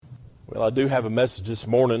Well, I do have a message this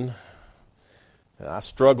morning. I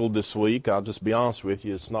struggled this week. I'll just be honest with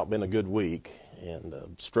you. It's not been a good week. And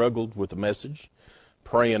struggled with the message,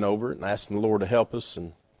 praying over it and asking the Lord to help us.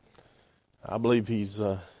 And I believe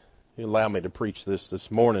He'll allow me to preach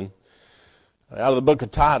this morning. Out of the book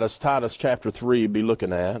of Titus, Titus chapter 3, be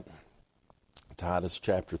looking at. Titus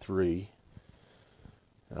chapter 3.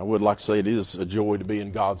 I would like to say it is a joy to be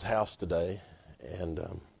in God's house today. And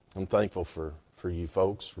I'm thankful for you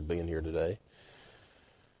folks for being here today.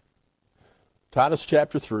 Titus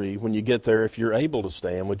chapter 3, when you get there, if you're able to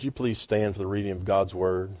stand, would you please stand for the reading of God's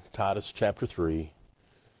Word? Titus chapter 3.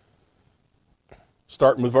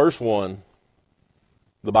 Starting with verse 1,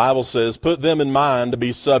 the Bible says, "Put them in mind to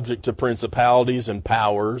be subject to principalities and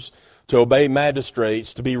powers, to obey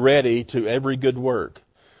magistrates, to be ready to every good work,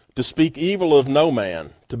 to speak evil of no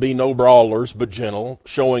man, to be no brawlers, but gentle,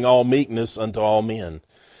 showing all meekness unto all men.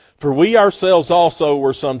 For we ourselves also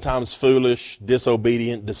were sometimes foolish,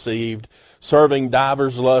 disobedient, deceived, serving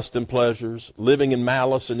divers lusts and pleasures, living in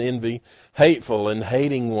malice and envy, hateful and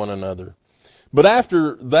hating one another. But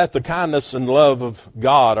after that the kindness and love of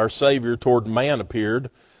God our Savior toward man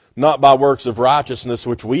appeared, not by works of righteousness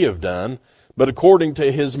which we have done, but according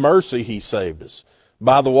to His mercy He saved us,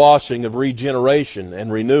 by the washing of regeneration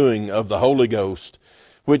and renewing of the Holy Ghost,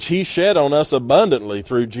 which He shed on us abundantly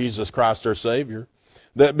through Jesus Christ our Savior,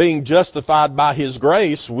 that being justified by His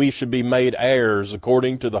grace, we should be made heirs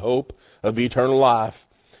according to the hope of eternal life.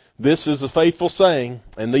 This is a faithful saying,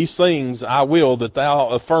 and these things I will that thou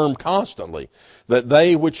affirm constantly, that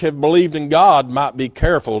they which have believed in God might be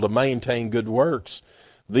careful to maintain good works.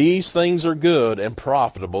 These things are good and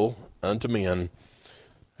profitable unto men."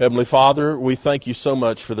 Heavenly Father, we thank You so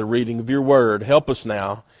much for the reading of Your Word. Help us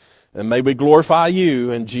now, and may we glorify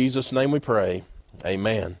You. In Jesus' name we pray.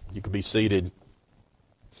 Amen. You can be seated.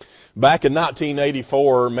 Back in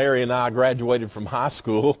 1984, Mary and I graduated from high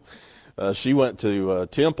school. She went to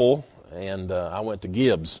Temple, and I went to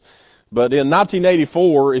Gibbs. But in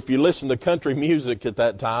 1984, if you listen to country music at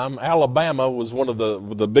that time, Alabama was one of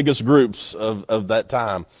the biggest groups of that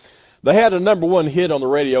time. They had a number one hit on the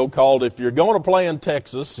radio called "If You're Going to Play in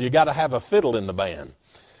Texas, You Got to Have a Fiddle in the Band."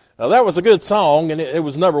 Now, that was a good song, and it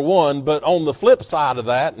was number one, but on the flip side of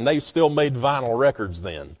that, and they still made vinyl records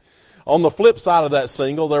then. On the flip side of that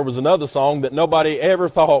single, there was another song that nobody ever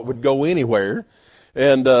thought would go anywhere.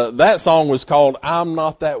 And that song was called "I'm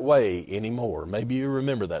Not That Way Anymore." Maybe you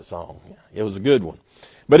remember that song. It was a good one.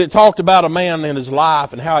 But it talked about a man in his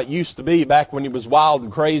life and how it used to be back when he was wild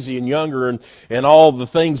and crazy and younger, and all the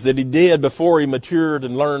things that he did before he matured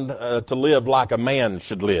and learned to live like a man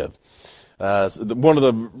should live. One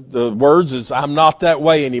of the words is, "I'm not that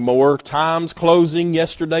way anymore. Time's closing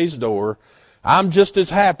yesterday's door. I'm just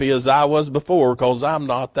as happy as I was before because I'm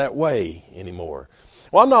not that way anymore."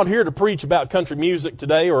 Well, I'm not here to preach about country music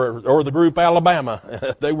today or the group Alabama.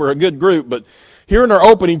 They were a good group, but here in our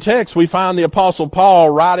opening text, we find the Apostle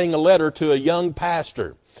Paul writing a letter to a young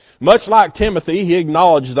pastor. Much like Timothy, he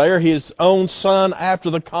acknowledged there his own son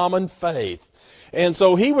after the common faith. And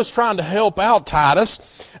so he was trying to help out Titus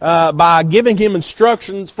by giving him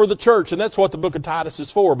instructions for the church. And that's what the book of Titus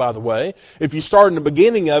is for, by the way. If you start in the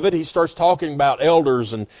beginning of it, he starts talking about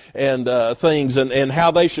elders and things and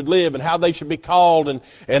how they should live and how they should be called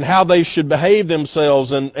and how they should behave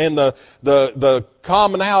themselves and the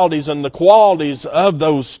commonalities and the qualities of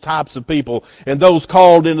those types of people and those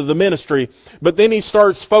called into the ministry. But then he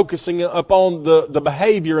starts focusing upon the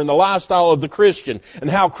behavior and the lifestyle of the Christian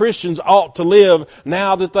and how Christians ought to live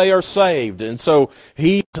now that they are saved. And so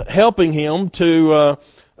he's helping him to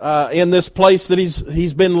in this place that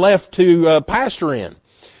he's been left to pastor in.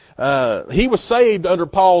 He was saved under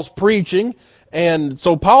Paul's preaching. And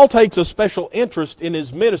so Paul takes a special interest in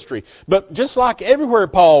his ministry. But just like everywhere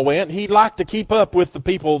Paul went, he liked to keep up with the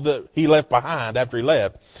people that he left behind after he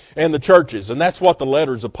left and the churches. And that's what the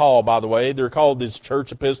letters of Paul, by the way, they're called these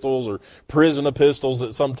church epistles or prison epistles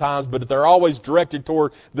at sometimes, but they're always directed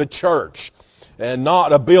toward the church. And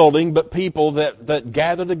not a building, but people that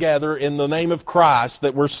gather together in the name of Christ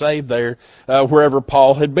that were saved there wherever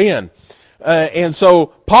Paul had been. And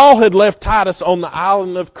so Paul had left Titus on the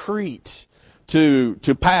island of Crete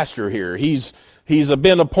to pastor here. He's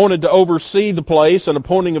been appointed to oversee the place and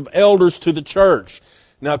appointing of elders to the church.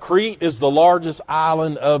 Now, Crete is the largest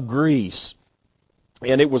island of Greece,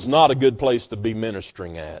 and it was not a good place to be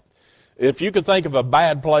ministering at. If you could think of a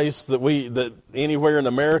bad place that anywhere in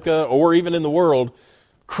America or even in the world,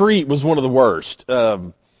 Crete was one of the worst.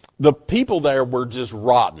 The people there were just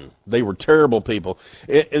rotten. They were terrible people.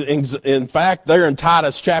 In fact, there in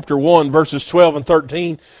Titus chapter 1, verses 12 and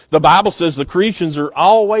 13, the Bible says the Cretans are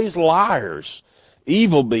always liars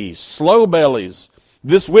evil beasts, slow bellies.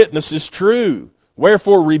 This witness is true.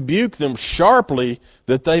 Wherefore rebuke them sharply,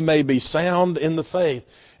 that they may be sound in the faith.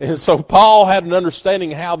 And so Paul had an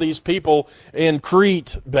understanding how these people in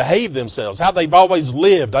Crete behave themselves, how they've always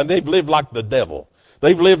lived. And they've lived like the devil.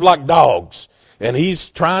 They've lived like dogs. And he's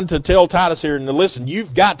trying to tell Titus here, listen,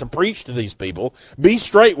 you've got to preach to these people. Be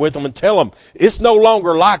straight with them and tell them, it's no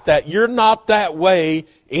longer like that. You're not that way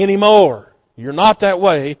anymore. You're not that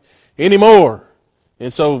way anymore.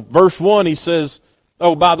 And so verse 1, he says,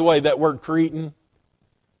 oh, by the way, that word Cretan,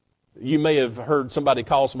 you may have heard somebody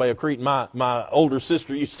call somebody a Cretan. My older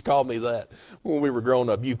sister used to call me that when we were growing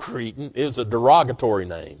up. You Cretan. It was a derogatory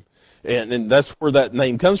name. And that's where that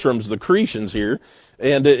name comes from, is the Cretans here.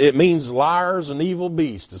 And it means liars and evil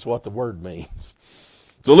beasts is what the word means.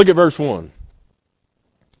 So look at verse 1.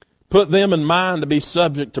 Put them in mind to be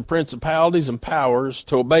subject to principalities and powers,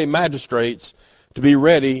 to obey magistrates, to be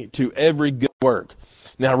ready to every good work.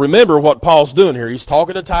 Now remember what Paul's doing here. He's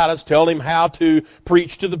talking to Titus, telling him how to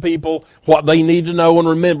preach to the people, what they need to know and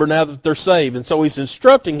remember now that they're saved. And so he's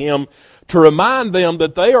instructing him to remind them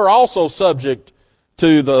that they are also subject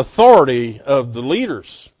to the authority of the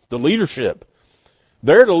leaders, the leadership.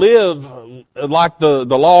 They're to live like the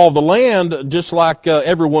law of the land, just like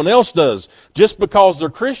everyone else does. Just because they're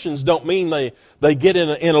Christians don't mean they get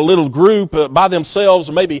in a little group by themselves,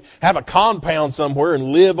 or maybe have a compound somewhere and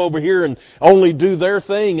live over here and only do their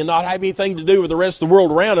thing and not have anything to do with the rest of the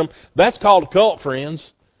world around them. That's called a cult,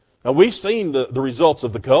 friends. Now, we've seen the results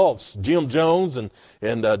of the cults. Jim Jones and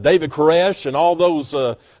David Koresh and all those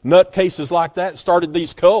nutcases like that started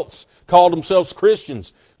these cults, called themselves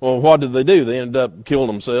Christians. Well, what did they do? They ended up killing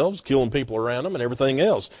themselves, killing people around them, and everything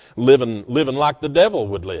else, living like the devil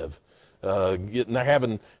would live,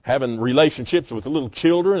 having relationships with little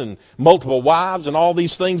children and multiple wives and all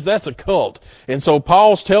these things. That's a cult. And so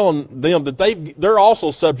Paul's telling them that they're also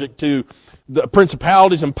subject to the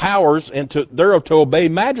principalities and powers, and they're to obey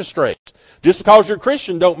magistrates. Just because you're a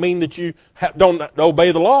Christian don't mean that you don't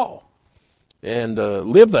obey the law and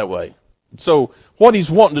live that way. So what he's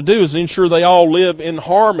wanting to do is ensure they all live in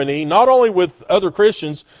harmony, not only with other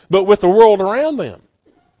Christians, but with the world around them.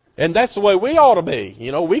 And that's the way we ought to be.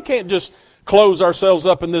 You know, we can't just close ourselves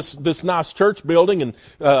up in this nice church building and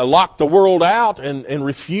lock the world out and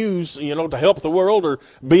refuse, to help the world or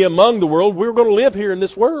be among the world. We're going to live here in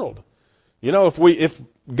this world. If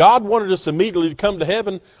God wanted us immediately to come to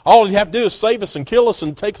heaven, all he'd have to do is save us and kill us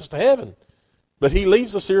and take us to heaven. But he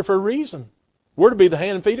leaves us here for a reason. We're to be the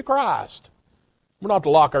hand and feet of Christ. We're not to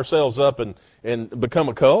lock ourselves up and become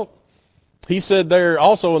a cult. He said there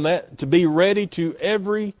also in that, to be ready to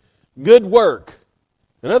every good work.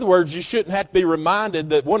 In other words, you shouldn't have to be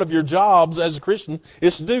reminded that one of your jobs as a Christian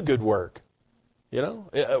is to do good work.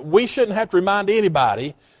 We shouldn't have to remind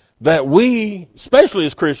anybody that we, especially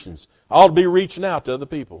as Christians, ought to be reaching out to other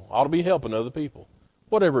people, ought to be helping other people,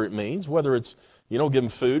 whatever it means, whether it's give them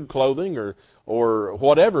food, clothing, or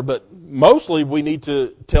whatever. But mostly we need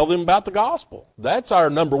to tell them about the gospel. That's our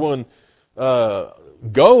number one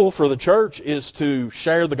goal for the church, is to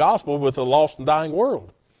share the gospel with a lost and dying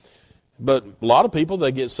world. But a lot of people,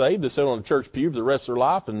 they get saved, they sit on a church pew for the rest of their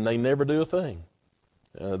life, and they never do a thing.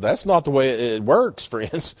 That's not the way it works,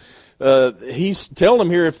 friends. He's telling them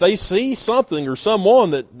here, if they see something or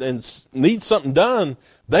someone that needs something done,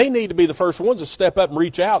 they need to be the first ones to step up and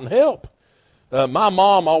reach out and help. My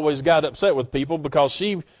mom always got upset with people because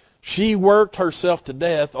she worked herself to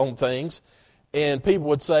death on things, and people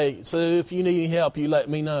would say, so if you need any help, you let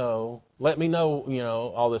me know. Let me know,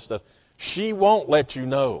 all this stuff. She won't let you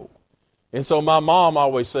know. And so my mom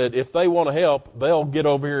always said, if they want to help, they'll get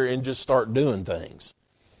over here and just start doing things.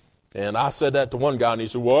 And I said that to one guy, and he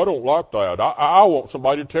said, well, I don't like that. I want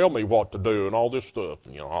somebody to tell me what to do and all this stuff.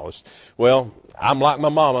 All this. Well, I'm like my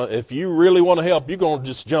mama. If you really want to help, you're going to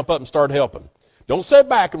just jump up and start helping. Don't sit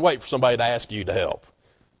back and wait for somebody to ask you to help.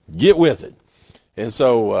 Get with it. And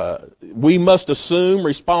so we must assume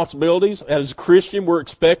responsibilities. As a Christian, we're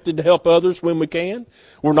expected to help others when we can.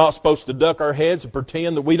 We're not supposed to duck our heads and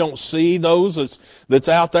pretend that we don't see those that's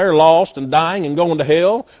out there lost and dying and going to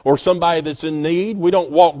hell, or somebody that's in need. We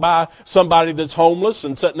don't walk by somebody that's homeless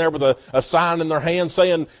and sitting there with a sign in their hand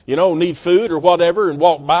saying, need food or whatever, and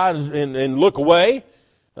walk by and look away.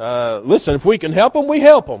 Listen, if we can help them, we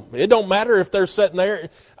help them. It don't matter if they're sitting there.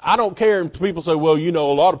 I don't care if people say, well,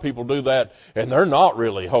 a lot of people do that, and they're not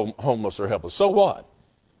really homeless or helpless. So what?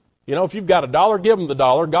 If you've got $1, give them the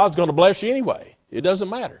 $1. God's going to bless you anyway. It doesn't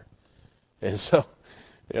matter. And so,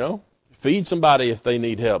 feed somebody if they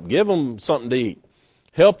need help. Give them something to eat.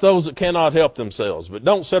 Help those that cannot help themselves. But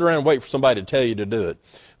don't sit around and wait for somebody to tell you to do it.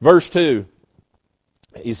 Verse 2,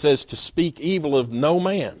 He says to speak evil of no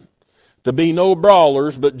man, to be no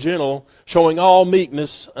brawlers, but gentle, showing all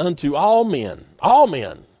meekness unto all men. All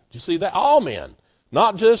men. Do you see that? All men.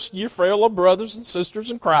 Not just your frail brothers and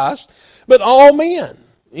sisters in Christ, but all men.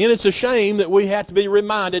 And it's a shame that we have to be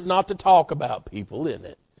reminded not to talk about people, isn't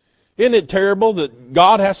it? Isn't it terrible that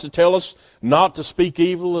God has to tell us not to speak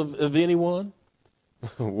evil of anyone?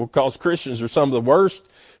 Because Christians are some of the worst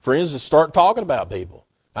friends that start talking about people.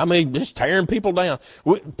 I mean, just tearing people down.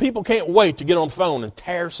 People can't wait to get on the phone and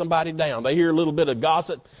tear somebody down. They hear a little bit of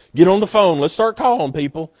gossip. Get on the phone. Let's start calling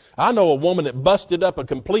people. I know a woman that busted up a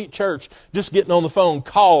complete church just getting on the phone,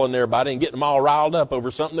 calling everybody and getting them all riled up over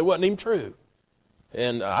something that wasn't even true.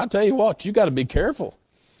 And I tell you what, you got to be careful.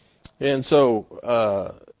 And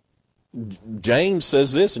so James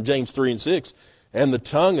says this in James 3:6, and the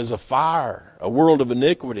tongue is a fire, a world of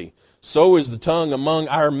iniquity. So is the tongue among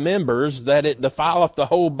our members, that it defileth the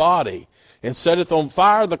whole body, and setteth on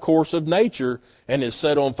fire the course of nature, and is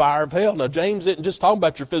set on fire of hell. Now, James isn't just talking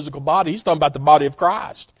about your physical body. He's talking about the body of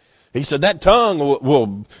Christ. He said that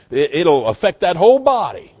tongue it'll affect that whole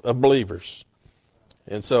body of believers.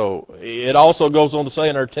 And so it also goes on to say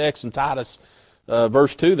in our text in Titus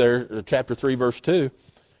verse 2 there, chapter 3, verse 2,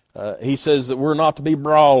 he says that we're not to be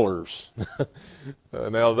brawlers.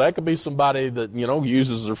 Now, that could be somebody that,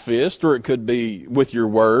 uses their fist, or it could be with your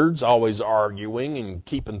words, always arguing and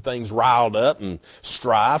keeping things riled up and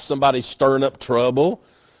strife, somebody stirring up trouble.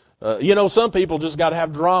 Some people just got to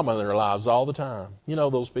have drama in their lives all the time. You know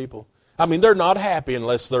those people. I mean, they're not happy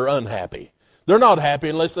unless they're unhappy. They're not happy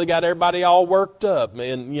unless they got everybody all worked up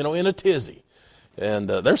and, in a tizzy. And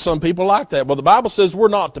there's some people like that. Well, the Bible says we're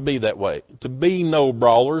not to be that way. To be no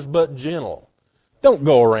brawlers, but gentle. Don't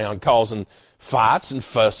go around causing fights and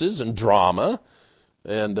fusses and drama.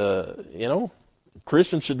 And,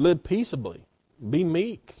 Christians should live peaceably. Be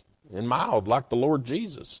meek and mild like the Lord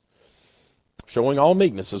Jesus. Showing all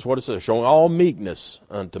meekness is what it says. Showing all meekness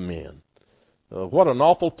unto men. What an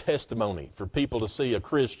awful testimony for people to see a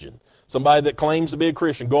Christian. Somebody that claims to be a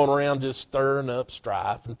Christian going around just stirring up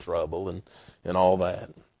strife and trouble and all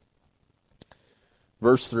that.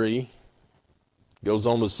 Verse 3 goes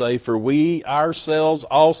on to say, for we ourselves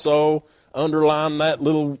also, underline that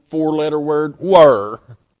little four-letter word, were.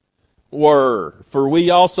 For we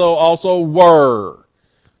also were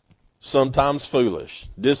sometimes foolish,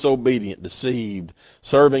 disobedient, deceived,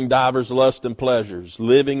 serving divers lusts and pleasures,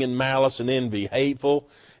 living in malice and envy, hateful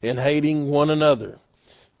and hating one another.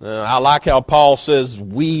 I like how Paul says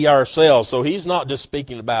we ourselves. So he's not just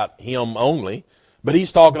speaking about him only, but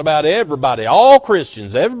he's talking about everybody, all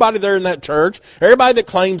Christians, everybody there in that church, everybody that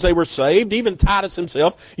claims they were saved, even Titus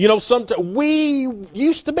himself. We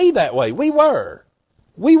used to be that way. We were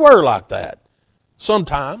like that.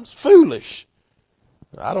 Sometimes foolish.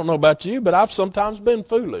 I don't know about you, but I've sometimes been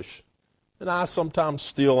foolish, and I sometimes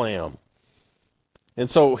still am. And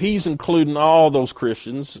so he's including all those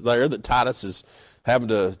Christians there that Titus is having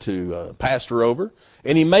to pastor over.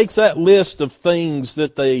 And he makes that list of things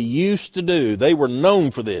that they used to do. They were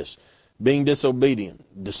known for this. Being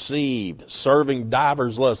disobedient, deceived, serving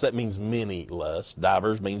divers lusts. That means many lusts.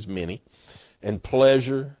 Divers means many. And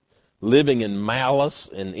pleasure, living in malice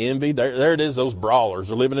and envy. There it is, those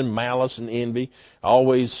brawlers are living in malice and envy,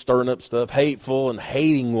 always stirring up stuff, hateful and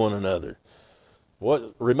hating one another.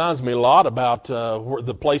 What reminds me a lot about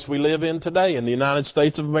the place we live in today in the United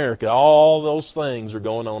States of America. All those things are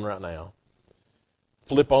going on right now.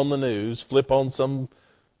 Flip on the news, flip on some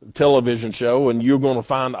television show, and you're going to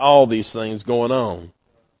find all these things going on.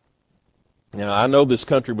 Now, I know this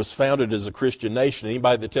country was founded as a Christian nation.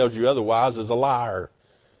 Anybody that tells you otherwise is a liar.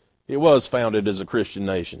 It was founded as a Christian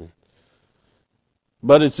nation.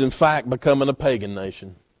 But it's in fact becoming a pagan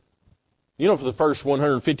nation. For the first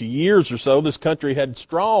 150 years or so, this country had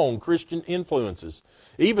strong Christian influences.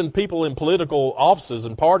 Even people in political offices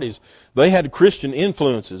and parties, they had Christian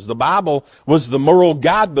influences. The Bible was the moral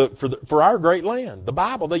guidebook for our great land. The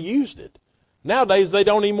Bible, they used it. Nowadays, they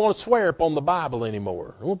don't even want to swear upon the Bible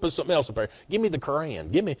anymore. They want to put something else up there. Give me the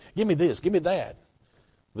Quran. Give me this. Give me that.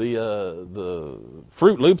 The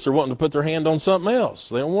Fruit Loops are wanting to put their hand on something else.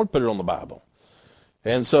 They don't want to put it on the Bible.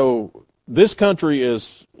 And so this country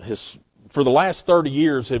has for the last 30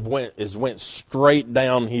 years has went straight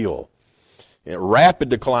downhill. Rapid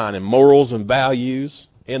decline in morals and values,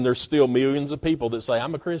 and there's still millions of people that say,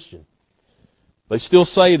 I'm a Christian. They still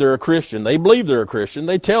say they're a Christian. They believe they're a Christian.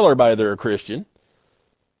 They tell everybody they're a Christian.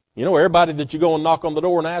 Everybody that you go and knock on the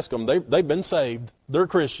door and ask them, they've been saved. They're a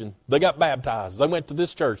Christian. They got baptized. They went to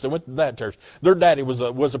this church. They went to that church. Their daddy was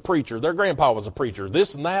a preacher. Their grandpa was a preacher.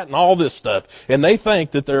 This and that and all this stuff. And they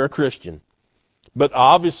think that they're a Christian. But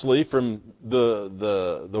obviously, from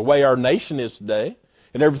the way our nation is today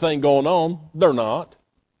and everything going on, they're not.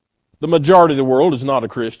 The majority of the world is not a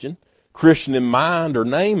Christian. Christian in mind or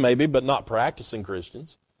name maybe, but not practicing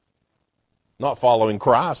Christians. Not following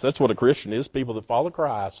Christ. That's what a Christian is, people that follow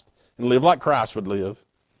Christ and live like Christ would live.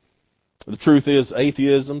 The truth is,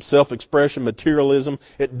 atheism, self-expression, materialism,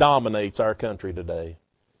 it dominates our country today.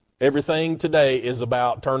 Everything today is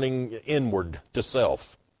about turning inward to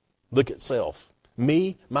self. Look at self.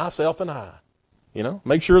 Me, myself, and I. You know,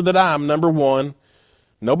 make sure that I'm number one.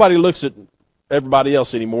 Nobody looks at everybody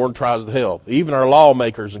else anymore and tries to help. Even our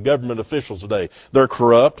lawmakers and government officials today, they're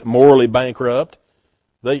corrupt, morally bankrupt.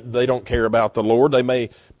 They don't care about the Lord. They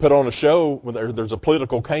may put on a show when there's a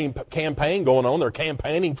political campaign going on. They're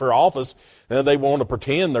campaigning for office, and they want to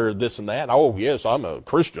pretend they're this and that. Oh, yes, I'm a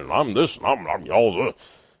Christian. I'm this, I'm all this.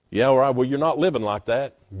 Yeah, all right, well, you're not living like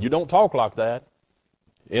that. You don't talk like that.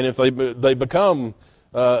 And if they become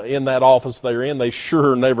in that office they're in, they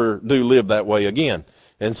sure never do live that way again.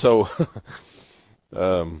 And so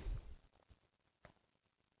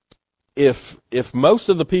if most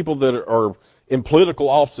of the people that are in political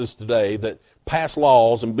offices today that pass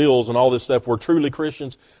laws and bills and all this stuff were truly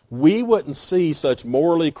Christians, we wouldn't see such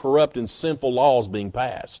morally corrupt and sinful laws being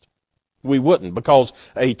passed. We wouldn't, because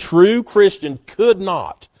a true Christian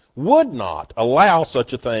would not allow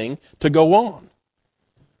such a thing to go on.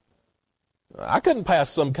 I couldn't pass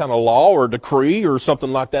some kind of law or decree or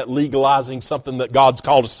something like that legalizing something that God's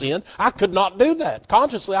called a sin. I could not do that.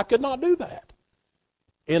 Consciously, I could not do that.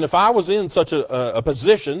 And if I was in such a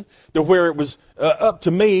position to where it was up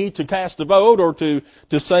to me to cast a vote or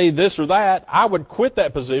to say this or that, I would quit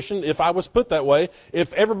that position if I was put that way.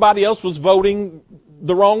 If everybody else was voting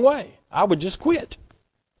the wrong way, I would just quit.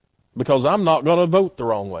 Because I'm not going to vote the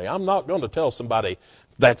wrong way. I'm not going to tell somebody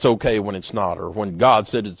that's okay when it's not, or when God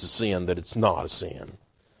said it's a sin, that it's not a sin.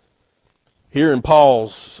 Here in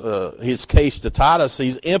Paul's his case to Titus,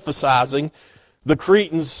 he's emphasizing the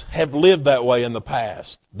Cretans have lived that way in the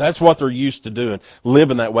past. That's what they're used to doing,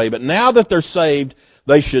 living that way. But now that they're saved,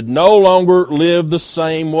 they should no longer live the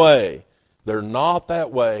same way. They're not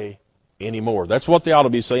that way anymore. That's what they ought to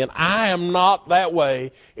be saying. I am not that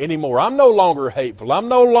way anymore. I'm no longer hateful. I'm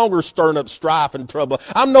no longer stirring up strife and trouble.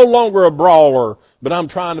 I'm no longer a brawler, but I'm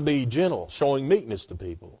trying to be gentle, showing meekness to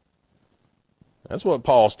people. That's what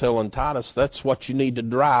Paul's telling Titus. That's what you need to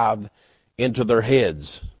drive into their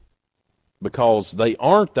heads, because they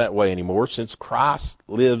aren't that way anymore since Christ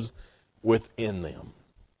lives within them.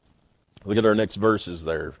 Look at our next verses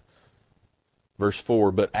there. Verse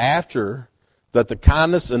 4, but after that the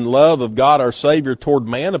kindness and love of God our Savior toward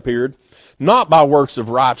man appeared, not by works of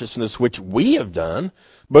righteousness which we have done,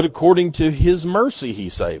 but according to his mercy he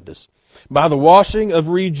saved us, by the washing of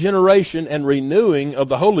regeneration and renewing of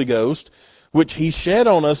the Holy Ghost, which he shed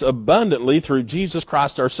on us abundantly through Jesus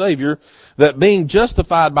Christ our Savior, that being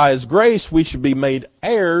justified by his grace we should be made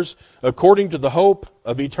heirs according to the hope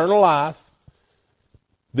of eternal life.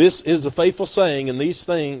 This is a faithful saying, and these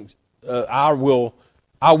things I will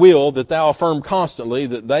that thou affirm constantly,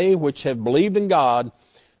 that they which have believed in God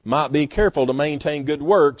might be careful to maintain good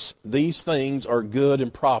works. These things are good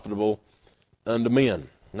and profitable unto men.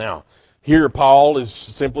 Now, here Paul is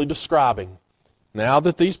simply describing, now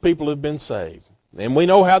that these people have been saved, and we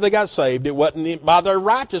know how they got saved. It wasn't by their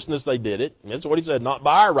righteousness they did it. That's what he said, not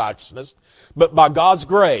by our righteousness, but by God's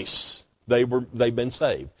grace they've been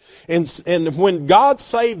saved. And when God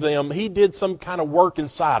saved them, he did some kind of work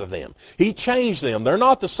inside of them. He changed them. They're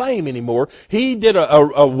not the same anymore. He did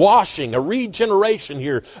a washing, a regeneration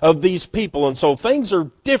here of these people. And so things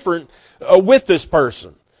are different with this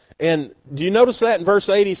person. And do you notice that in verse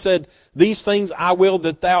 8 he said, these things I will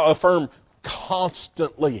that thou affirm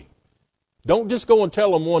constantly. Don't just go and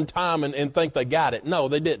tell them one time and think they got it. No,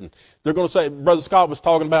 they didn't. They're going to say, Brother Scott was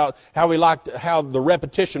talking about how he liked how the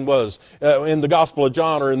repetition was in the Gospel of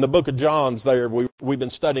John or in the book of John's there we've been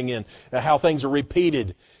studying in, how things are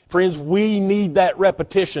repeated. Friends, we need that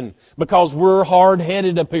repetition because we're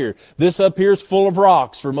hard-headed up here. This up here is full of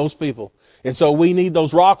rocks for most people. And so we need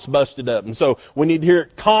those rocks busted up. And so we need to hear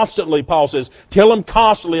it constantly, Paul says. Tell them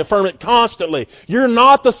constantly, affirm it constantly. You're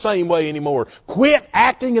not the same way anymore. Quit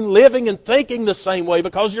acting and living and thinking the same way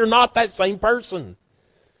because you're not that same person.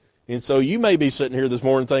 And so you may be sitting here this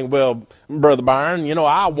morning thinking, well, Brother Byron,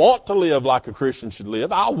 I want to live like a Christian should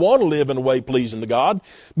live. I want to live in a way pleasing to God.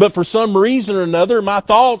 But for some reason or another, my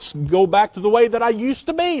thoughts go back to the way that I used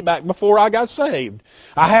to be back before I got saved.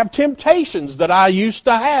 I have temptations that I used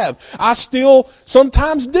to have. I still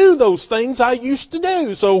sometimes do those things I used to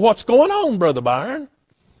do. So what's going on, Brother Byron?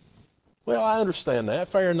 Well, I understand that.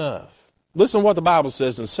 Fair enough. Listen to what the Bible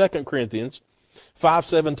says in 2 Corinthians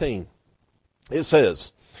 5:17. It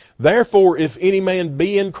says, "Therefore, if any man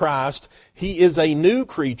be in Christ, he is a new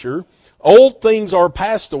creature. Old things are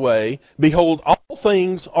passed away. Behold, all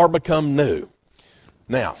things are become new."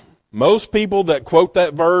 Now, most people that quote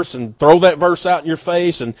that verse and throw that verse out in your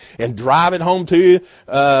face and drive it home to you,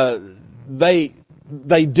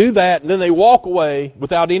 they do that and then they walk away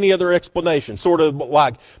without any other explanation. Sort of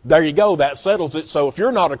like, there you go, that settles it. So if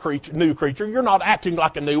you're not a new creature, you're not acting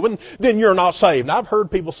like a new one, then you're not saved. And I've heard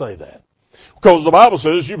people say that. Because the Bible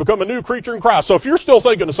says you become a new creature in Christ. So if you're still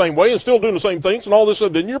thinking the same way and still doing the same things and all this,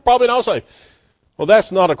 then you're probably not saved. Well,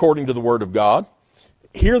 that's not according to the Word of God.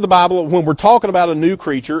 Here the Bible, when we're talking about a new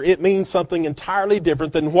creature, it means something entirely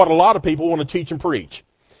different than what a lot of people want to teach and preach.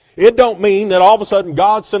 It don't mean that all of a sudden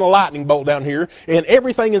God sent a lightning bolt down here and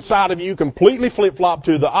everything inside of you completely flip-flopped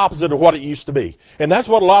to the opposite of what it used to be. And that's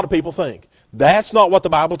what a lot of people think. That's not what the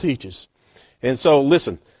Bible teaches. And so,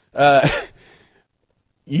 listen,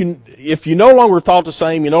 if you no longer thought the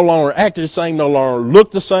same, you no longer acted the same, no longer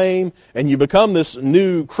looked the same, and you become this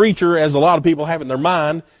new creature, as a lot of people have in their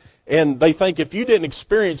mind, and they think if you didn't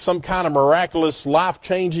experience some kind of miraculous,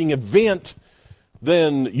 life-changing event,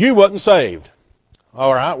 then you wasn't saved.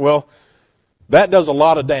 All right, well, that does a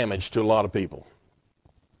lot of damage to a lot of people.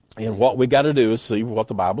 And what we got to do is see what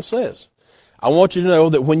the Bible says. I want you to know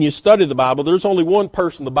that when you study the Bible, there's only one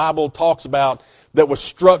person the Bible talks about that was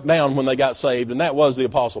struck down when they got saved, and that was the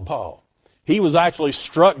Apostle Paul. He was actually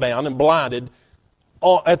struck down and blinded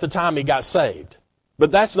at the time he got saved.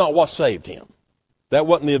 But that's not what saved him. That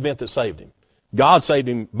wasn't the event that saved him. God saved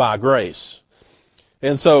him by grace.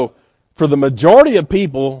 And so, for the majority of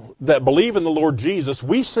people that believe in the Lord Jesus,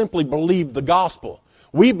 we simply believe the gospel.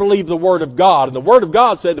 We believe the Word of God. And the Word of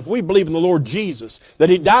God said if we believe in the Lord Jesus, that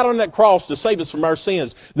He died on that cross to save us from our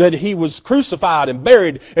sins, that He was crucified and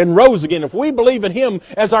buried and rose again. If we believe in Him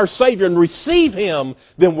as our Savior and receive Him,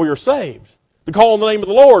 then we are saved. To call on the name of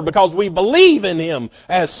the Lord because we believe in Him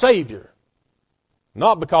as Savior.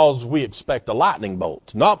 Not because we expect a lightning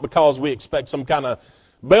bolt. Not because we expect some kind of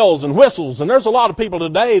bells and whistles. And there's a lot of people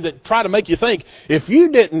today that try to make you think if you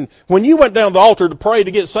didn't, when you went down the altar to pray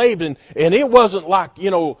to get saved and it wasn't like,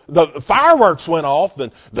 the fireworks went off,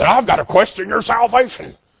 then I've got to question your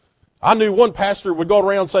salvation. I knew one pastor would go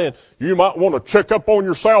around saying, you might want to check up on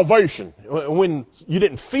your salvation when you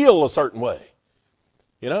didn't feel a certain way.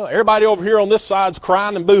 Everybody over here on this side's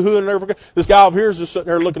crying and boo-hooing and everything. This guy over here is just sitting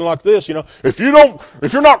there looking like this, If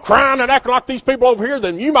you're not crying and acting like these people over here,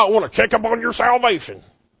 then you might want to check up on your salvation.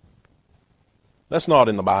 That's not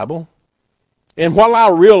in the Bible. And while I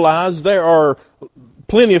realize there are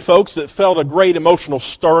plenty of folks that felt a great emotional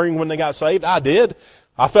stirring when they got saved, I did.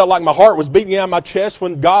 I felt like my heart was beating out of my chest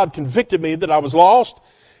when God convicted me that I was lost.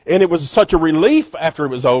 And it was such a relief after it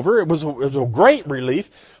was over. It was a great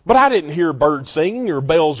relief. But I didn't hear birds singing or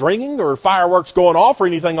bells ringing or fireworks going off or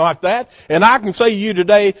anything like that. And I can say to you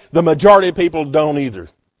today, the majority of people don't either.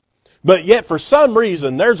 But yet, for some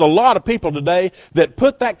reason, there's a lot of people today that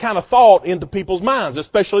put that kind of thought into people's minds,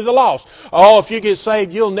 especially the lost. Oh, if you get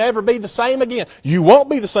saved, you'll never be the same again. You won't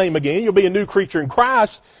be the same again. You'll be a new creature in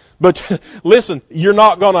Christ. But listen, you're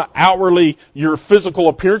not going to outwardly, your physical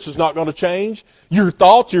appearance is not going to change. Your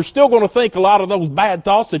thoughts, you're still going to think a lot of those bad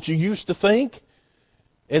thoughts that you used to think.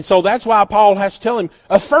 And so that's why Paul has to tell him,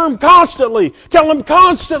 affirm constantly. Tell him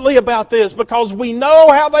constantly about this because we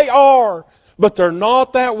know how they are. But they're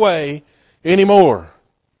not that way anymore.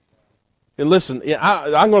 And listen,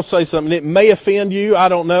 I'm going to say something. It may offend you. I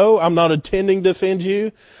don't know. I'm not intending to offend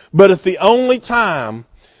you. But if the only time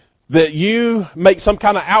that you make some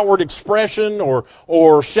kind of outward expression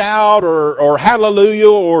or shout or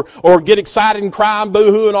hallelujah or get excited and cry and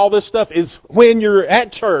boo-hoo and all this stuff is when you're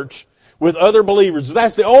at church with other believers.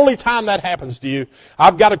 That's the only time that happens to you.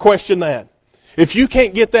 I've got to question that. If you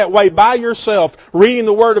can't get that way by yourself, reading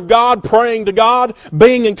the Word of God, praying to God,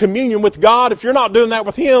 being in communion with God, if you're not doing that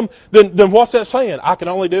with Him, then what's that saying? I can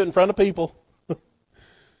only do it in front of people.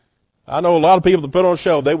 I know a lot of people that put on a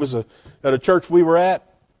show. They was at a church we were at,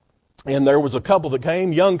 and there was a couple that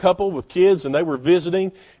came, young couple with kids, and they were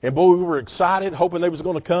visiting. And boy, we were excited, hoping they was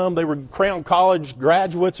going to come. They were Crown College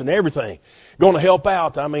graduates and everything, going to help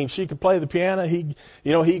out. I mean, she could play the piano. He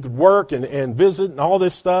could work and visit and all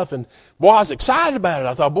this stuff. And boy, I was excited about it.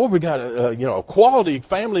 I thought, boy, we got a quality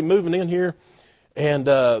family moving in here. And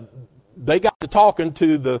they got to talking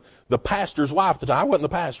to the pastor's wife at the time. I wasn't the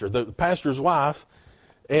pastor, the pastor's wife,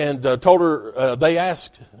 and told her they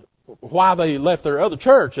asked why they left their other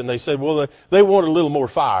church, and they said, well, they wanted a little more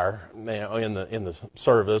fire now in the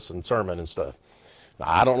service and sermon and stuff. Now,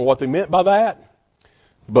 I don't know what they meant by that,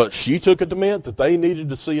 but she took it to mean that they needed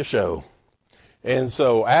to see a show. And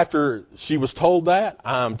so after she was told that,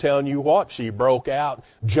 I'm telling you what, she broke out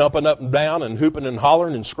jumping up and down and hooping and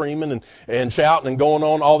hollering and screaming and shouting and going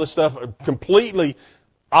on, all this stuff, completely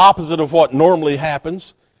opposite of what normally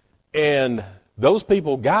happens. And those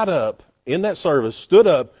people got up in that service, stood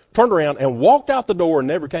up, turned around, and walked out the door and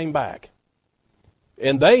never came back.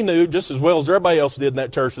 And they knew just as well as everybody else did in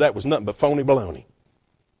that church that was nothing but phony baloney.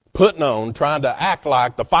 Putting on, trying to act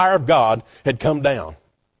like the fire of God had come down.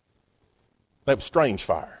 That was strange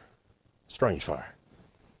fire. Strange fire.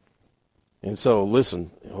 And so,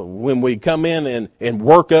 listen, when we come in and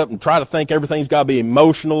work up and try to think everything's got to be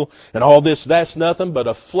emotional and all this, that's nothing but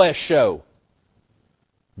a flesh show.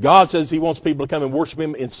 God says He wants people to come and worship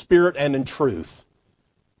Him in spirit and in truth.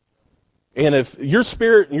 And if your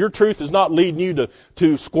spirit and your truth is not leading you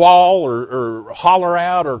to squall or holler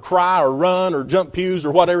out or cry or run or jump pews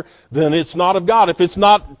or whatever, then it's not of God. If it's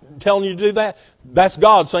not telling you to do that, that's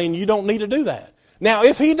God saying you don't need to do that. Now,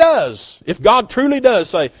 if He does, if God truly does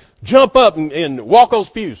say, jump up and walk those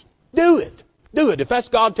pews, do it. Do it. If that's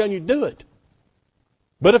God telling you to do it.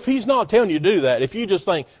 But if He's not telling you to do that, if you just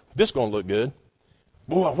think, this is going to look good,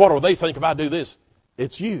 boy, what will they think if I do this?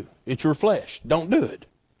 It's you. It's your flesh. Don't do it.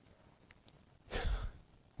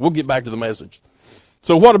 We'll get back to the message.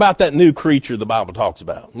 So what about that new creature the Bible talks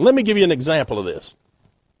about? Let me give you an example of this.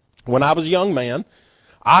 When I was a young man,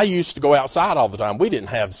 I used to go outside all the time. We didn't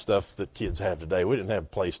have stuff that kids have today. We didn't have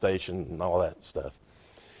PlayStation and all that stuff.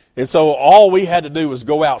 And so all we had to do was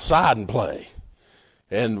go outside and play.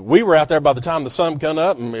 And we were out there by the time the sun come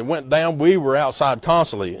up and it went down, we were outside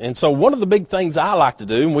constantly. And so one of the big things I like to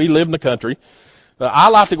do, and we live in the country, I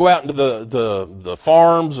like to go out into the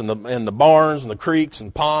farms and the barns and the creeks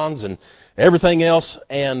and ponds and everything else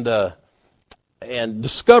and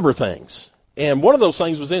discover things. And one of those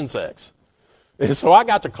things was insects. And so I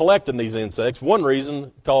got to collecting these insects. One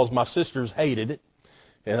reason, because my sisters hated it.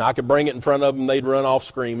 And I could bring it in front of them, they'd run off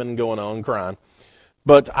screaming and going on and crying.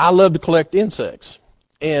 But I love to collect insects.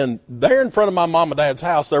 And there in front of my mom and dad's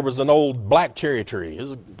house, there was an old black cherry tree.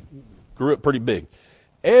 It grew up pretty big.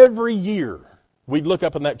 Every year, we'd look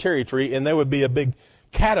up in that cherry tree, and there would be a big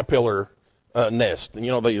caterpillar nest. And,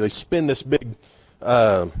 you know, they spin this big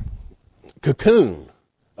cocoon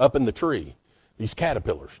up in the tree, these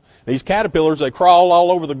caterpillars. These caterpillars, they crawl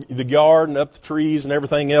all over the yard and up the trees and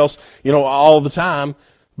everything else, you know, all the time.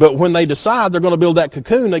 But when they decide they're going to build that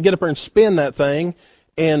cocoon, they get up there and spin that thing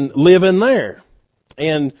and live in there.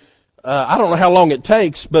 And I don't know how long it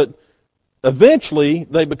takes, but eventually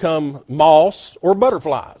they become moths or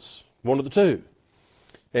butterflies, one of the two.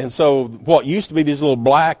 And so what used to be these little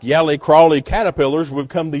black, yellow, crawly caterpillars would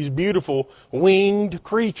become these beautiful winged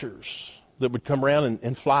creatures that would come around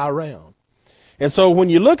and fly around. And so when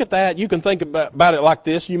you look at that, you can think about it like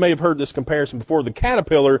this. You may have heard this comparison before. The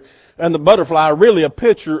caterpillar and the butterfly are really a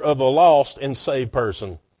picture of a lost and saved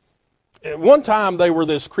person. At one time, they were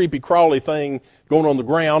this creepy, crawly thing going on the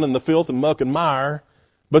ground in the filth and muck and mire.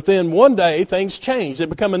 But then one day, things change. They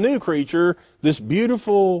become a new creature, this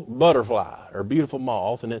beautiful butterfly or beautiful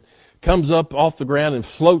moth, and it comes up off the ground and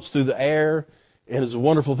floats through the air and is a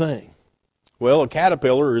wonderful thing. Well, a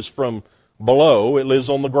caterpillar is from below. It lives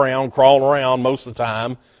on the ground, crawling around most of the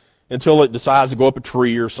time until it decides to go up a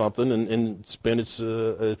tree or something and spin its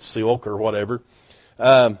silk or whatever.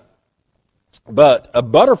 But a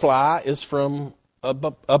butterfly is from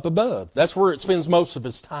up above. That's where it spends most of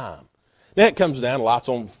its time. Then it comes down, lots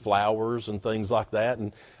on flowers and things like that.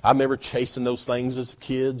 And I remember chasing those things as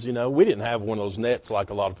kids, you know. We didn't have one of those nets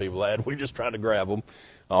like a lot of people had. We just tried to grab them.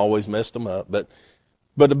 I always messed them up. But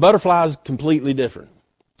the butterfly is completely different.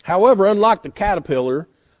 However, unlike the caterpillar,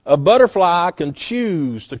 a butterfly can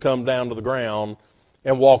choose to come down to the ground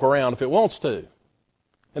and walk around if it wants to.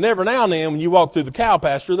 And every now and then when you walk through the cow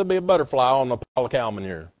pasture, there'll be a butterfly on a pile of cow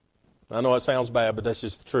manure. I know it sounds bad, but that's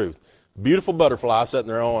just the truth. Beautiful butterfly sitting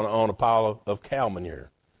there on a pile of cow manure.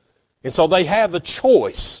 And so they have the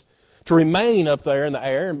choice to remain up there in the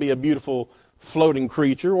air and be a beautiful floating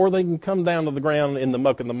creature, or they can come down to the ground in the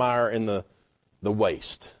muck and the mire and the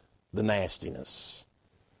waste, the nastiness.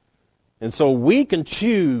 And so we can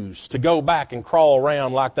choose to go back and crawl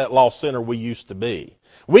around like that lost sinner we used to be.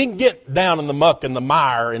 We can get down in the muck and the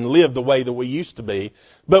mire and live the way that we used to be,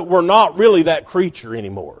 but we're not really that creature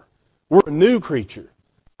anymore. We're a new creature.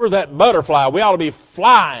 We're that butterfly. We ought to be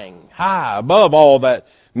flying high above all that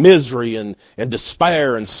misery and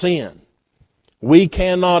despair and sin. We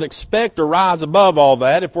cannot expect to rise above all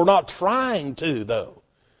that if we're not trying to, though.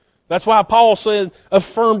 That's why Paul said,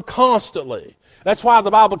 affirm constantly. That's why the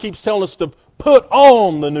Bible keeps telling us to put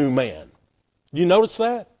on the new man. You notice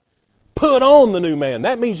that? Put on the new man.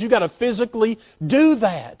 That means you got to physically do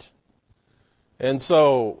that. And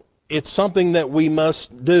so it's something that we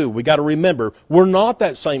must do. We got to remember, we're not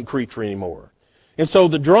that same creature anymore. And so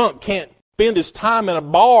the drunk can't spend his time in a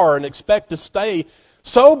bar and expect to stay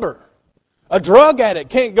sober. A drug addict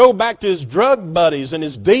can't go back to his drug buddies and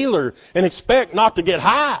his dealer and expect not to get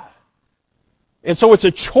high. And so it's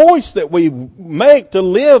a choice that we make to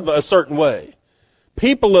live a certain way.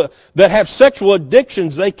 People that have sexual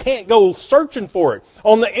addictions, they can't go searching for it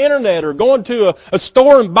on the internet or going to a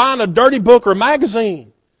store and buying a dirty book or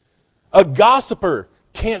magazine. A gossiper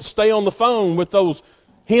can't stay on the phone with those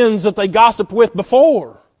hens that they gossiped with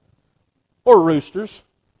before. Or roosters,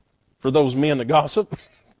 for those men that gossip.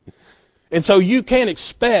 And so you can't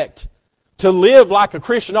expect to live like a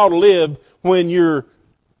Christian ought to live when you're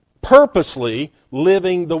purposely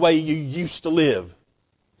living the way you used to live.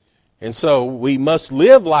 And so we must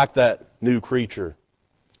live like that new creature.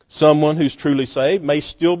 Someone who's truly saved may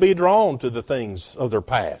still be drawn to the things of their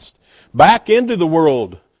past, back into the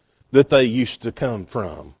world that they used to come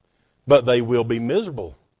from. But they will be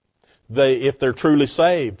miserable. If they're truly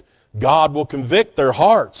saved, God will convict their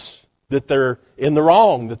hearts that they're in the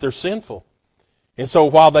wrong, that they're sinful. And so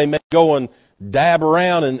while they may go and dab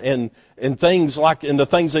around and things like in the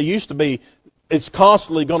things they used to be, it's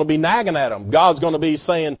constantly going to be nagging at them. God's going to be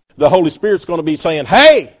saying, the Holy Spirit's going to be saying,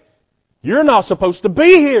 hey, you're not supposed to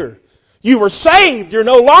be here. You were saved. You're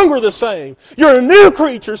no longer the same. You're a new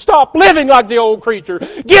creature. Stop living like the old creature.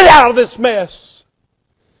 Get out of this mess.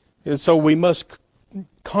 And so we must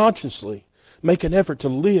consciously make an effort to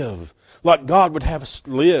live like God would have us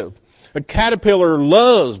live. A caterpillar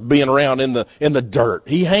loves being around in the dirt.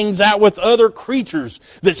 He hangs out with other creatures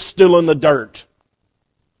that's still in the dirt.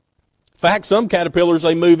 In fact, some caterpillars,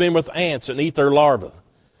 they move in with ants and eat their larvae.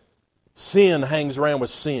 Sin hangs around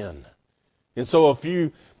with sin. And so if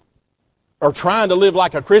you are trying to live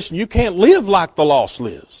like a Christian, you can't live like the lost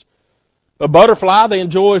lives. A butterfly, they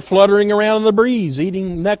enjoy fluttering around in the breeze,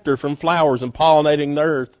 eating nectar from flowers and pollinating the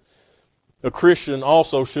earth. A Christian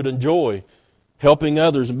also should enjoy helping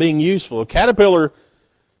others and being useful. A caterpillar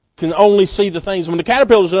can only see the things. When the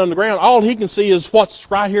caterpillar's on the ground, all he can see is what's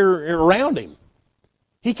right here around him.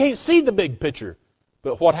 He can't see the big picture.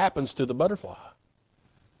 But what happens to the butterfly?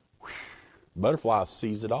 The butterfly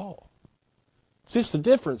sees it all. See, it's the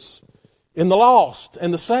difference in the lost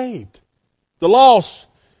and the saved. The lost,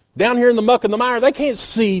 down here in the muck and the mire, they can't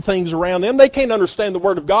see things around them. They can't understand the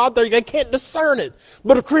Word of God. They can't discern it.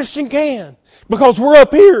 But a Christian can, because we're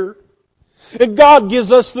up here. And God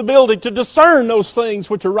gives us the ability to discern those things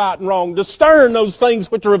which are right and wrong, discern those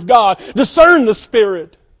things which are of God, discern the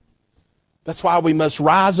Spirit. That's why we must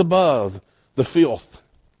rise above the filth.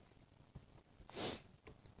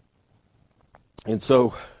 And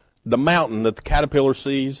so the mountain that the caterpillar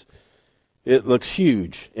sees, it looks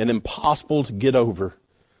huge and impossible to get over.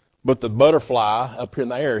 But the butterfly up in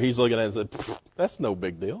the air, he's looking at it and says, that's no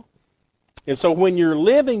big deal. And so when you're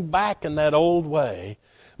living back in that old way,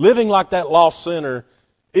 living like that lost sinner,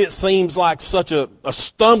 it seems like such a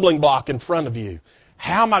stumbling block in front of you.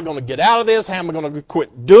 How am I going to get out of this? How am I going to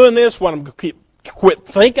quit doing this? What am I going to quit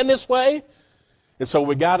thinking this way? And so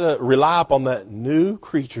we got to rely upon that new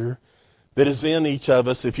creature that is in each of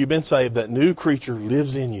us. If you've been saved, that new creature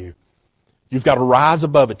lives in you. You've got to rise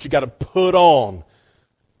above it. You've got to put on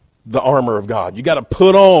the armor of God. You've got to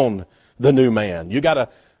put on the new man. You've got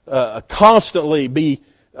to constantly be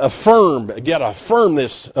get a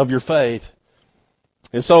firmness of your faith.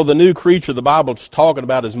 And so the new creature the Bible's talking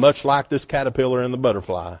about is much like this caterpillar and the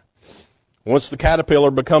butterfly. Once the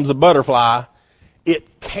caterpillar becomes a butterfly,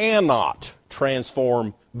 it cannot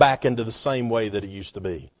transform back into the same way that it used to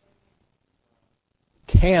be.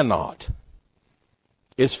 Cannot.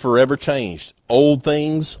 It's forever changed. Old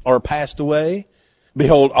things are passed away.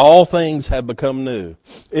 Behold, all things have become new.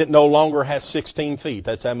 It no longer has 16 feet.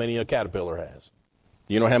 That's how many a caterpillar has.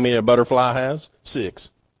 You know how many a butterfly has?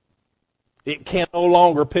 6. It can no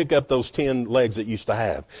longer pick up those 10 legs it used to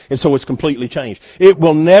have. And so it's completely changed. It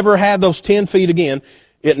will never have those 10 feet again.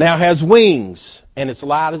 It now has wings, and it's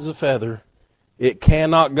light as a feather. It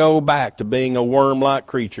cannot go back to being a worm-like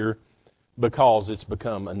creature because it's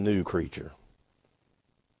become a new creature.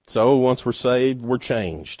 So once we're saved, we're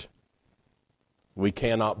changed. We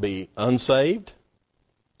cannot be unsaved.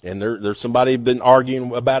 And there's somebody been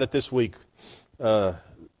arguing about it this week,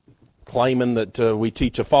 claiming that we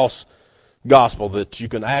teach a false gospel, that you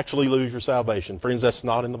can actually lose your salvation. Friends, that's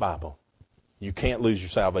not in the Bible. You can't lose your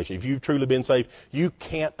salvation. If you've truly been saved, you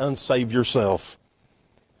can't unsave yourself.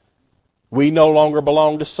 We no longer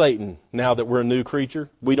belong to Satan now that we're a new creature.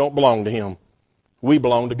 We don't belong to him. We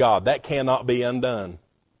belong to God. That cannot be undone.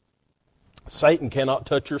 Satan cannot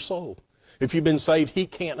touch your soul. If you've been saved, He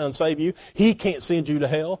can't unsave you. He can't send you to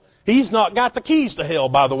hell. He's not got the keys to hell,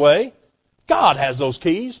 by the way. God has those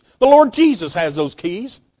keys. The Lord Jesus has those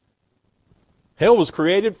keys. Hell was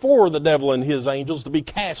created for the devil and his angels to be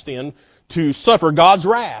cast in to suffer God's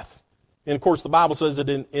wrath. And of course the Bible says it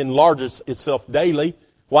enlarges itself daily.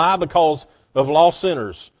 Why? Because of lost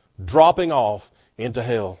sinners dropping off into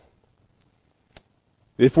hell.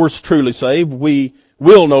 If we're truly saved, we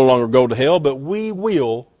will no longer go to hell, but we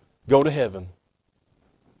will go to heaven.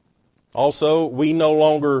 Also, we no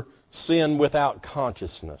longer sin without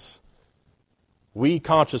consciousness. We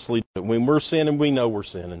consciously do it. When we're sinning, we know we're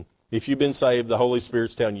sinning. If you've been saved, the Holy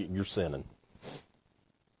Spirit's telling you you're sinning.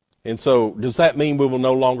 And so, does that mean we will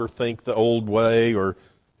no longer think the old way or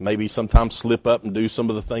maybe sometimes slip up and do some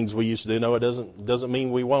of the things we used to do? No, it doesn't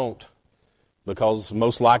mean we won't. Because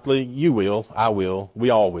most likely you will, I will, we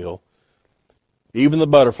all will. Even the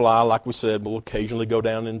butterfly, like we said, will occasionally go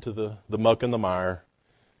down into the muck and the mire,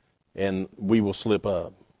 and we will slip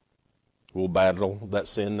up. We'll battle that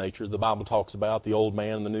sin nature the Bible talks about, the old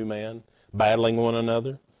man and the new man, battling one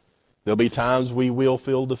another. There'll be times we will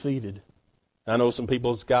feel defeated. I know some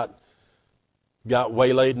people has got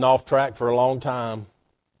waylaid and off track for a long time,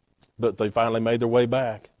 but they finally made their way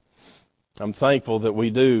back. I'm thankful that we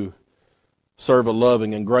do serve a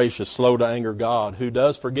loving and gracious, slow to anger God who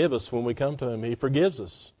does forgive us when we come to Him. He forgives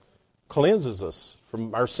us, cleanses us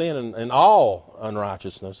from our sin and all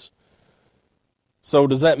unrighteousness. So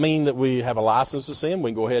does that mean that we have a license to sin?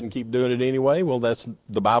 We can go ahead and keep doing it anyway? Well,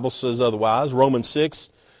 the Bible says otherwise. Romans 6,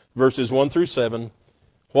 verses 1 through 7.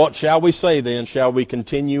 What shall we say then? Shall we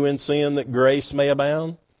continue in sin that grace may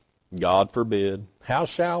abound? God forbid. How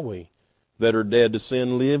shall we that are dead to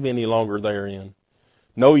sin live any longer therein?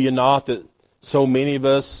 Know ye not that so many of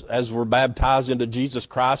us, as were baptized into Jesus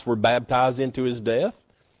Christ, were baptized into His death?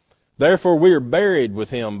 Therefore we are buried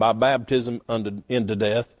with Him by baptism into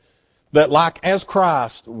death, that like as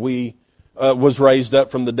Christ was raised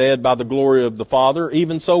up from the dead by the glory of the Father,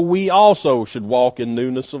 even so we also should walk in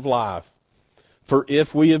newness of life. For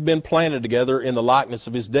if we have been planted together in the likeness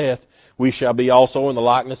of His death, we shall be also in the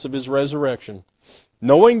likeness of His resurrection.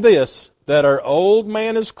 Knowing this, that our old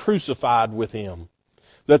man is crucified with Him,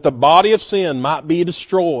 that the body of sin might be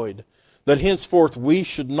destroyed, that henceforth we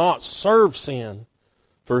should not serve sin.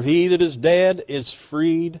 For he that is dead is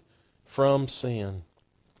freed from sin.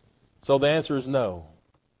 So the answer is no.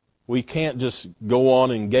 We can't just go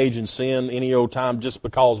on and engage in sin any old time just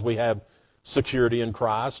because we have security in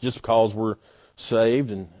Christ, just because we're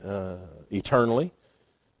saved and eternally.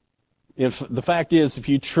 If the fact is, if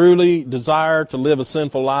you truly desire to live a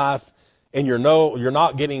sinful life, and you're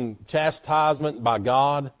not getting chastisement by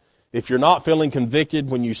God, if you're not feeling convicted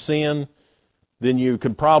when you sin, then you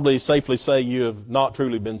can probably safely say you have not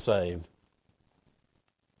truly been saved.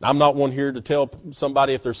 I'm not one here to tell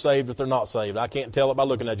somebody if they're saved, if they're not saved. I can't tell it by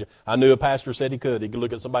looking at you. I knew a pastor said he could. He could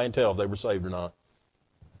look at somebody and tell if they were saved or not.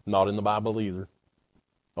 Not in the Bible either.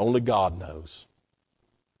 Only God knows.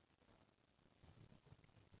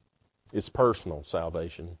 It's personal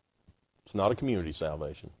salvation. It's not a community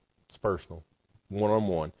salvation. It's personal,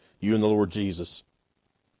 one-on-one, you and the Lord Jesus.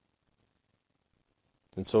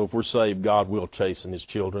 And so if we're saved, God will chasten His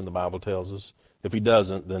children, the Bible tells us. If He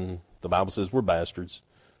doesn't, then the Bible says we're bastards.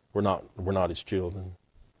 We're not His children.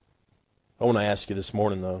 I want to ask you this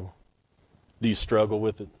morning, though, do you struggle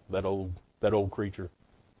with it, that old creature?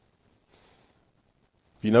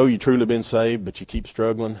 If you know you've truly been saved, but you keep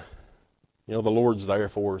struggling, the Lord's there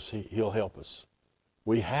for us. He'll help us.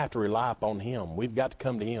 We have to rely upon Him. We've got to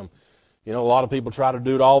come to Him. A lot of people try to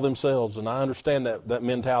do it all themselves, and I understand that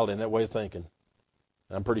mentality and that way of thinking.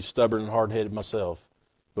 I'm pretty stubborn and hard-headed myself.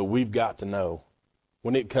 But we've got to know,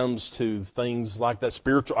 when it comes to things like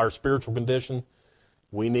that, our spiritual condition,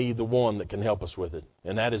 we need the one that can help us with it,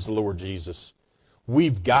 and that is the Lord Jesus.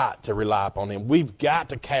 We've got to rely upon Him. We've got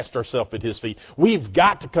to cast ourselves at His feet. We've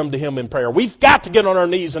got to come to Him in prayer. We've got to get on our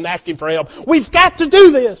knees and ask Him for help. We've got to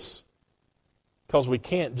do this. Because we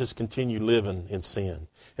can't just continue living in sin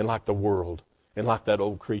and like the world and like that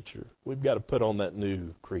old creature. We've got to put on that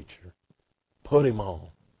new creature. Put Him on.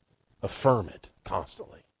 Affirm it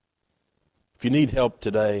constantly. If you need help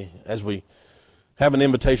today, as we have an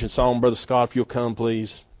invitation song, Brother Scott, if you'll come,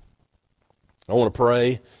 please. I want to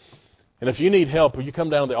pray. And if you need help, when you come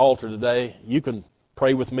down to the altar today, you can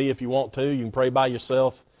pray with me if you want to. You can pray by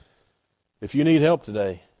yourself. If you need help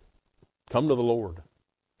today, come to the Lord.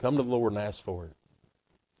 Come to the Lord and ask for it.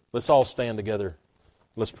 Let's all stand together.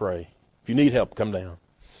 Let's pray. If you need help, come down.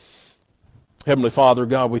 Heavenly Father,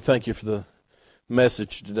 God, we thank You for the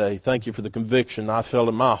message today. Thank You for the conviction I felt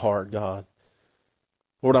in my heart, God.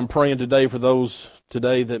 Lord, I'm praying today for those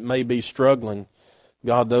today that may be struggling.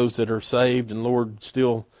 God, those that are saved and, Lord,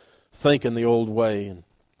 still thinking the old way and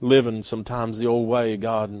living sometimes the old way,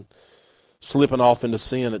 God, and slipping off into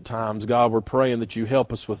sin at times. God, we're praying that you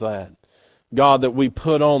help us with that. God, that we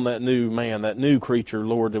put on that new man, that new creature,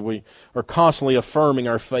 Lord, that we are constantly affirming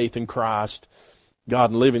our faith in Christ,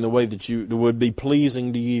 God, and living the way that you would be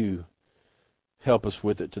pleasing to you. Help us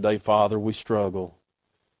with it today, Father. We struggle.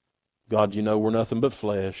 God, you know we're nothing but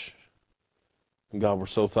flesh. And God, we're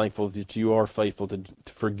so thankful that you are faithful to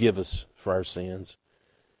forgive us for our sins.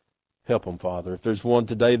 Help them, Father. If there's one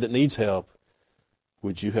today that needs help,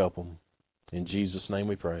 would you help them? In Jesus' name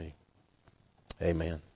we pray. Amen.